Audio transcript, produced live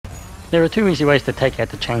There are two easy ways to take out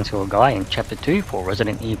the chainsaw guy in Chapter 2 for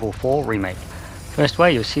Resident Evil 4 Remake. First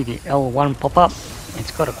way, you'll see the L1 pop up.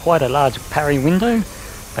 It's got quite a large parry window,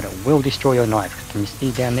 but it will destroy your knife. Can you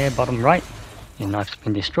see down there, bottom right? Your knife's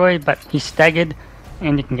been destroyed, but he's staggered,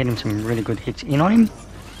 and you can get him some really good hits in on him.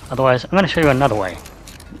 Otherwise, I'm going to show you another way.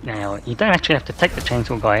 Now, you don't actually have to take the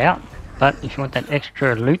chainsaw guy out, but if you want that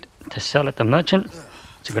extra loot to sell at the merchant,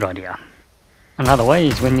 it's a good idea. Another way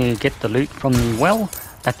is when you get the loot from the well,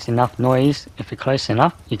 that's enough noise. If you're close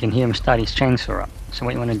enough, you can hear him start his chainsaw up. So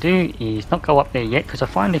what you want to do is not go up there yet, because I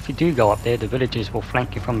find if you do go up there, the villagers will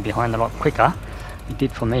flank you from behind a lot quicker. It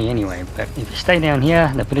did for me anyway, but if you stay down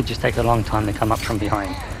here, the villagers take a long time to come up from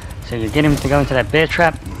behind. So you get him to go into that bear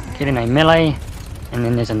trap, get in a melee, and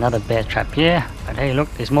then there's another bear trap here. But hey, look,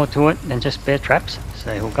 there's more to it than just bear traps.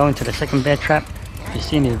 So he'll go into the second bear trap. If you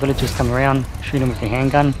see any villagers come around, shoot him with your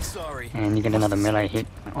handgun, and you get another melee hit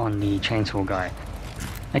on the chainsaw guy.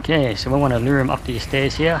 Okay, so we want to lure him up the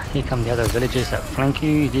stairs here. Here come the other villagers that flank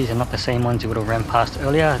you. These are not the same ones you would have ran past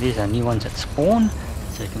earlier. These are new ones that spawn.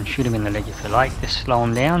 So you can shoot him in the leg if you like. Just slow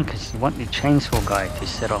him down, because you want the chainsaw guy to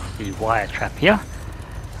set off the wire trap here.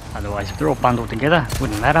 Otherwise, if they're all bundled together, it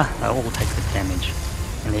wouldn't matter. They'll all take the damage.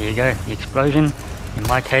 And there you go, the explosion. In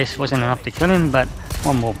my case, wasn't enough to kill him, but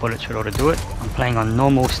one more bullet should ought to do it. I'm playing on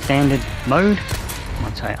normal standard mode.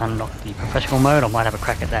 Once I unlock the professional mode, I might have a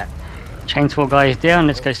crack at that. Chainsaw guy is down.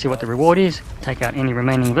 Let's go see what the reward is. Take out any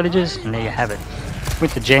remaining villagers, and there you have it.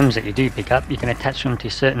 With the gems that you do pick up, you can attach them to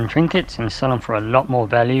certain trinkets and sell them for a lot more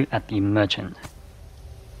value at the merchant.